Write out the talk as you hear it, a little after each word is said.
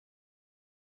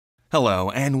Hello,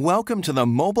 and welcome to the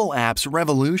mobile apps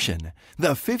revolution,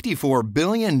 the $54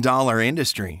 billion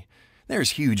industry. There's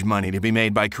huge money to be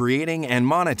made by creating and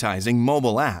monetizing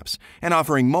mobile apps and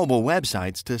offering mobile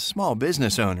websites to small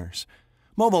business owners.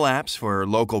 Mobile apps for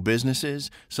local businesses,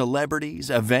 celebrities,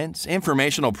 events,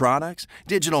 informational products,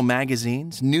 digital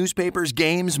magazines, newspapers,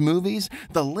 games, movies,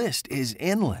 the list is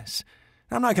endless.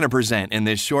 I'm not going to present in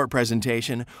this short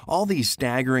presentation all these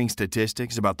staggering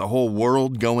statistics about the whole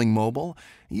world going mobile.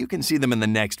 You can see them in the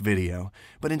next video.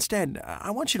 But instead, I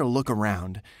want you to look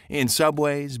around in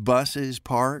subways, buses,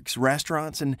 parks,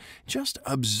 restaurants, and just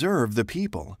observe the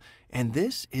people. And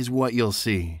this is what you'll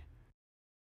see.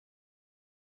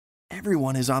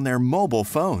 Everyone is on their mobile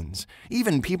phones.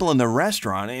 Even people in the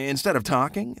restaurant, instead of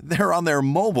talking, they're on their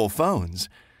mobile phones.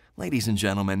 Ladies and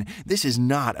gentlemen, this is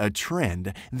not a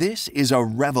trend. This is a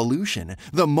revolution,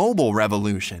 the mobile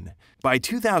revolution. By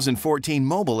 2014,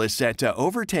 mobile is set to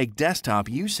overtake desktop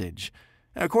usage.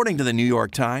 According to the New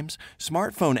York Times,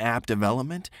 smartphone app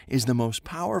development is the most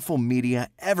powerful media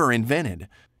ever invented.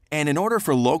 And in order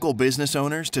for local business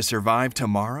owners to survive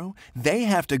tomorrow, they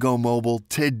have to go mobile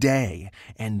today.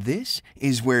 And this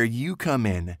is where you come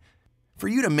in. For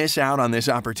you to miss out on this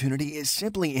opportunity is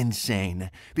simply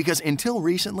insane, because until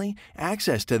recently,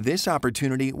 access to this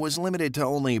opportunity was limited to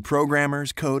only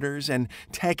programmers, coders, and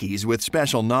techies with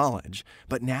special knowledge.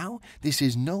 But now, this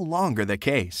is no longer the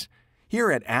case. Here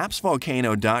at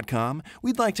appsvolcano.com,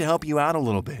 we'd like to help you out a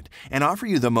little bit and offer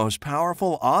you the most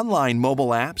powerful online mobile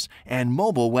apps and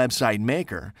mobile website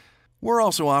maker. We're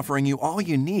also offering you all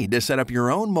you need to set up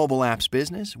your own mobile apps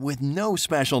business with no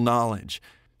special knowledge.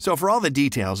 So for all the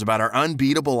details about our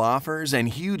unbeatable offers and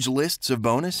huge lists of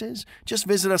bonuses, just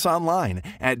visit us online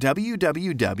at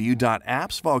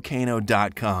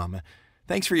www.appsvolcano.com.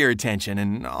 Thanks for your attention,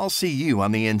 and I'll see you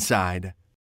on the inside.